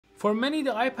For many, the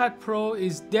iPad Pro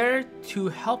is there to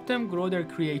help them grow their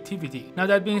creativity. Now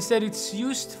that being said, it's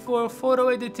used for photo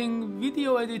editing,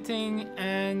 video editing,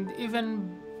 and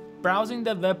even browsing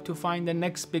the web to find the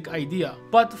next big idea.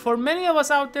 But for many of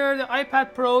us out there, the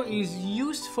iPad Pro is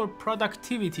used for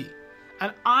productivity.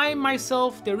 And I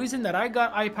myself, the reason that I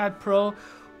got iPad Pro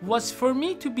was for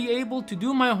me to be able to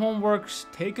do my homeworks,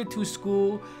 take it to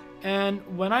school, and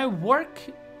when I work,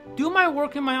 do my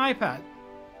work in my iPad.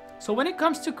 So when it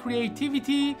comes to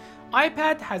creativity,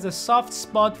 iPad has a soft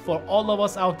spot for all of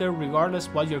us out there, regardless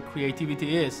what your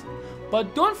creativity is.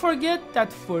 But don't forget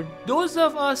that for those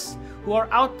of us who are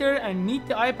out there and need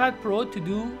the iPad Pro to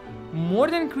do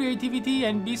more than creativity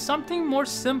and be something more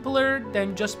simpler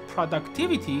than just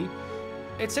productivity,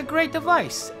 it's a great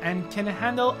device and can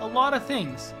handle a lot of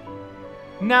things.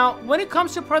 Now, when it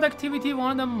comes to productivity, one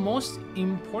of the most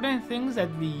important things that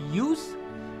we use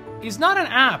is not an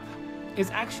app, it's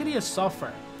actually a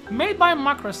software made by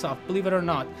Microsoft, believe it or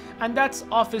not, and that's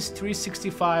Office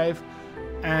 365,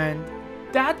 and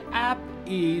that app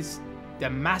is the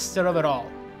master of it all.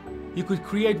 You could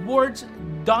create words,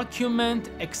 document,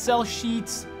 Excel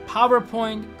sheets,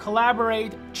 PowerPoint,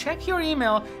 collaborate, check your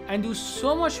email, and do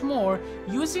so much more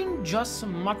using just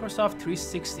Microsoft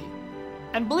 360.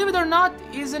 And believe it or not,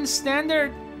 isn't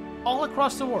standard all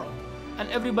across the world, and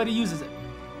everybody uses it.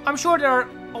 I'm sure there are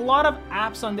a lot of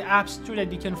apps on the App Store that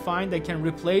you can find that can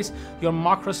replace your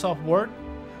Microsoft Word,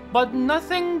 but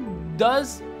nothing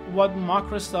does what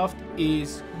Microsoft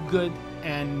is good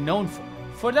and known for.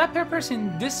 For that purpose,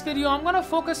 in this video, I'm going to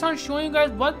focus on showing you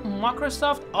guys what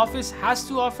Microsoft Office has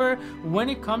to offer when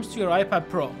it comes to your iPad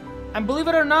Pro. And believe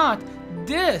it or not,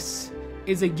 this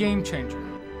is a game changer.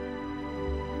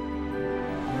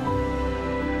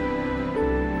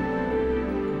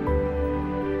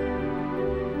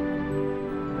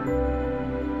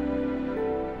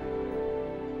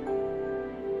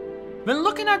 When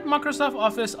looking at Microsoft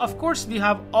Office, of course, we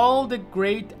have all the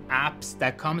great apps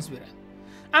that comes with it.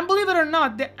 And believe it or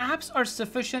not, the apps are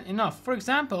sufficient enough. For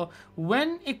example,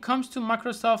 when it comes to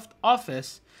Microsoft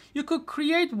Office, you could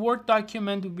create Word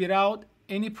document without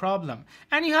any problem.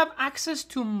 And you have access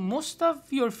to most of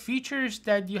your features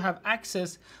that you have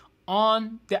access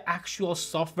on the actual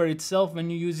software itself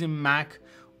when you're using Mac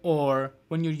or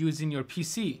when you're using your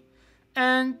PC.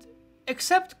 And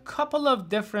except a couple of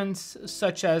differences,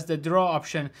 such as the draw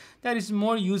option that is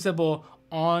more usable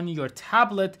on your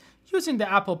tablet using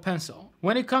the Apple Pencil.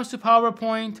 When it comes to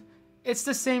PowerPoint, it's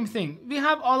the same thing. We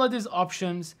have all of these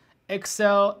options,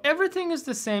 Excel, everything is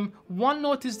the same,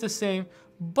 OneNote is the same,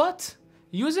 but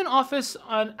using Office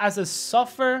as a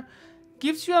software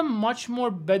gives you a much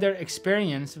more better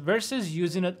experience versus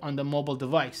using it on the mobile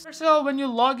device. So when you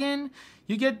log in,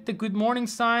 you get the good morning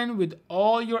sign with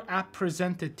all your app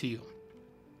presented to you.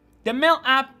 The Mail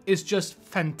app is just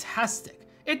fantastic.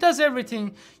 It does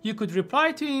everything. You could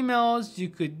reply to emails, you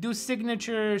could do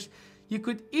signatures, you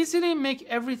could easily make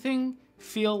everything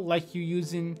feel like you're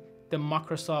using the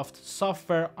Microsoft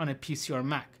software on a PC or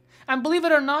Mac. And believe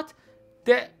it or not,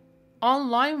 the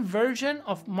online version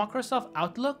of Microsoft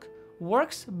Outlook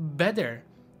works better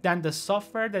than the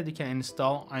software that you can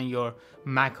install on your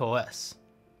Mac OS.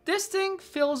 This thing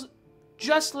feels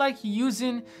just like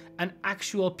using an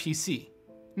actual PC.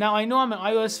 Now, I know I'm an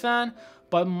iOS fan,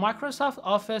 but Microsoft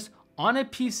Office on a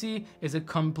PC is a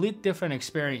complete different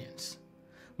experience.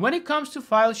 When it comes to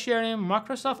file sharing,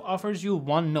 Microsoft offers you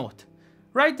OneNote.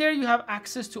 Right there, you have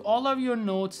access to all of your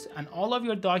notes and all of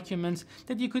your documents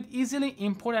that you could easily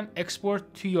import and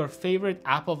export to your favorite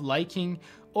app of liking,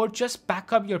 or just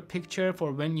back up your picture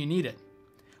for when you need it.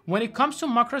 When it comes to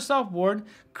Microsoft Word,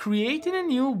 creating a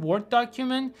new Word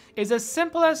document is as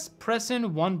simple as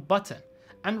pressing one button.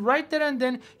 And right there and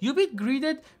then, you'll be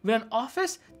greeted with an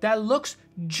Office that looks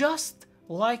just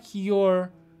like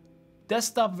your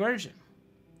desktop version.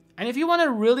 And if you want to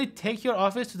really take your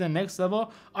Office to the next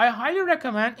level, I highly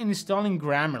recommend installing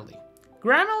Grammarly.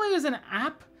 Grammarly is an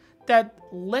app that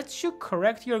lets you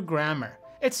correct your grammar.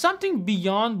 It's something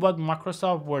beyond what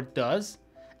Microsoft Word does,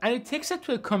 and it takes it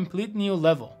to a complete new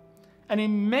level. And it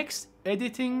makes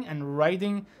editing and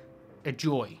writing a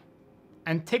joy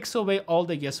and takes away all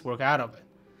the guesswork out of it.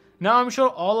 Now, I'm sure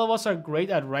all of us are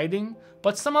great at writing,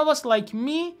 but some of us, like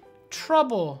me,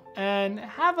 trouble and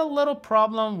have a little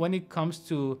problem when it comes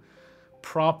to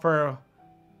proper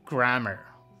grammar,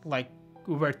 like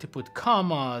where to put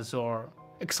commas or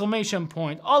exclamation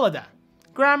point, all of that.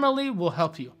 Grammarly will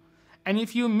help you. And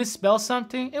if you misspell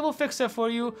something, it will fix it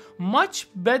for you much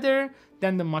better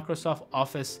than the Microsoft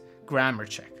Office grammar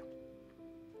check.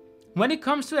 When it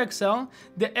comes to Excel,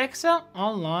 the Excel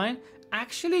Online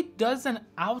actually does an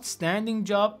outstanding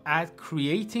job at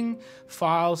creating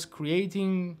files,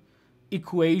 creating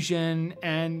equation,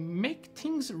 and make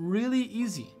things really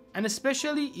easy. And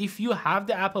especially if you have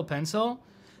the Apple Pencil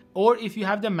or if you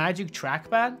have the Magic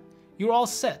Trackpad, you're all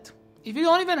set. If you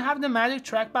don't even have the Magic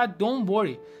Trackpad, don't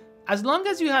worry. As long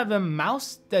as you have a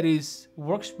mouse that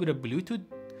works with a Bluetooth,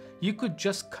 you could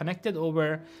just connect it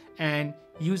over and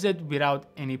use it without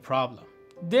any problem.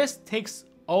 This takes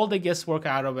all the guesswork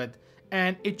out of it,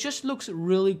 and it just looks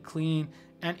really clean,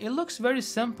 and it looks very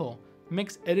simple.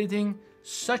 Makes editing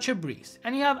such a breeze.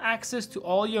 And you have access to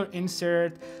all your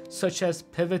insert, such as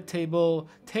pivot table,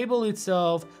 table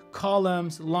itself,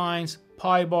 columns, lines,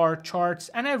 pie bar, charts,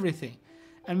 and everything.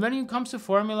 And when it comes to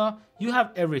formula, you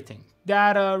have everything: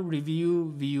 data,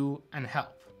 review, view, and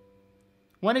help.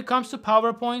 When it comes to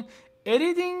PowerPoint,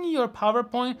 editing your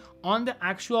PowerPoint on the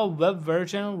actual web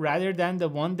version rather than the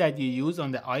one that you use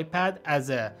on the iPad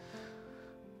as a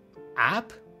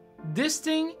app, this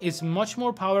thing is much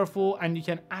more powerful, and you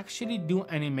can actually do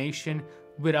animation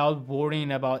without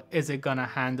worrying about is it gonna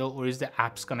handle or is the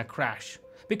app's gonna crash.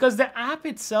 Because the app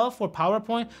itself for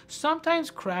PowerPoint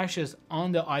sometimes crashes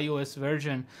on the iOS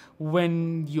version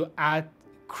when you add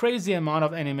crazy amount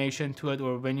of animation to it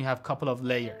or when you have a couple of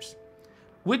layers.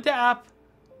 With the app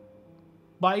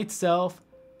by itself,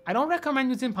 I don't recommend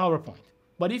using PowerPoint.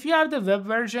 But if you have the web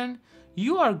version,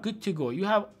 you are good to go. You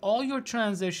have all your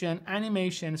transition,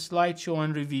 animation, slideshow,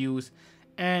 and reviews,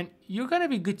 and you're gonna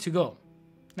be good to go.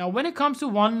 Now, when it comes to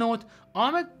OneNote,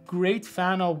 I'm a great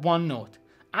fan of OneNote.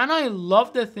 And I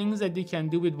love the things that you can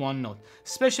do with OneNote,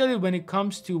 especially when it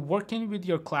comes to working with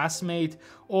your classmate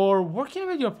or working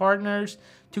with your partners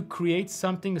to create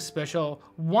something special.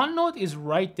 OneNote is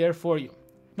right there for you.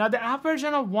 Now, the app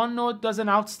version of OneNote does an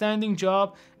outstanding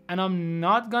job, and I'm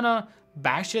not gonna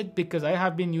bash it because I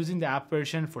have been using the app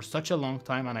version for such a long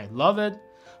time and I love it.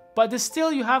 But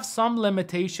still, you have some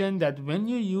limitation that when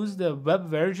you use the web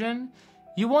version,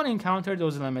 you won't encounter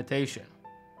those limitations.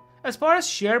 As far as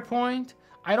SharePoint,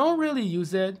 I don't really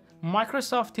use it.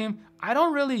 Microsoft Teams, I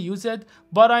don't really use it,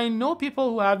 but I know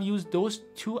people who have used those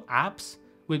two apps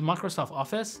with Microsoft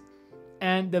Office,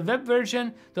 and the web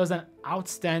version does an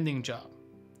outstanding job.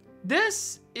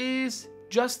 This is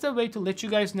just a way to let you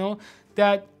guys know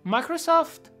that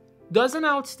Microsoft does an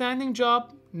outstanding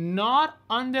job, not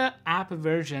on the app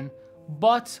version,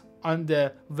 but on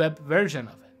the web version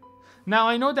of it. Now,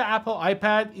 I know the Apple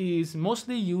iPad is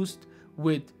mostly used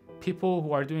with people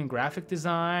who are doing graphic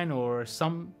design or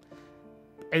some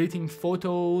editing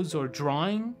photos or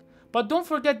drawing. But don't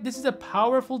forget, this is a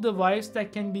powerful device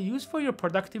that can be used for your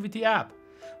productivity app.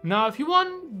 Now, if you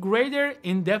want greater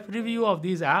in-depth review of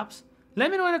these apps, let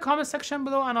me know in the comment section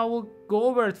below and I will go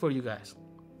over it for you guys.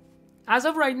 As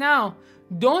of right now,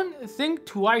 don't think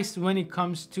twice when it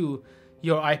comes to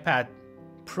your iPad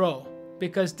Pro,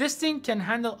 because this thing can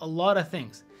handle a lot of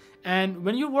things. And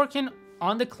when you're working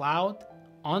on the cloud,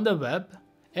 on the web,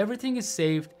 everything is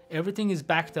saved, everything is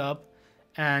backed up,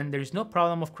 and there's no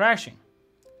problem of crashing.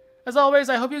 As always,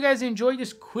 I hope you guys enjoyed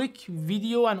this quick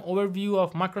video and overview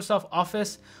of Microsoft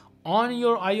Office on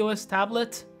your iOS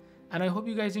tablet, and I hope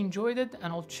you guys enjoyed it,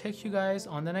 and I'll check you guys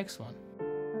on the next one.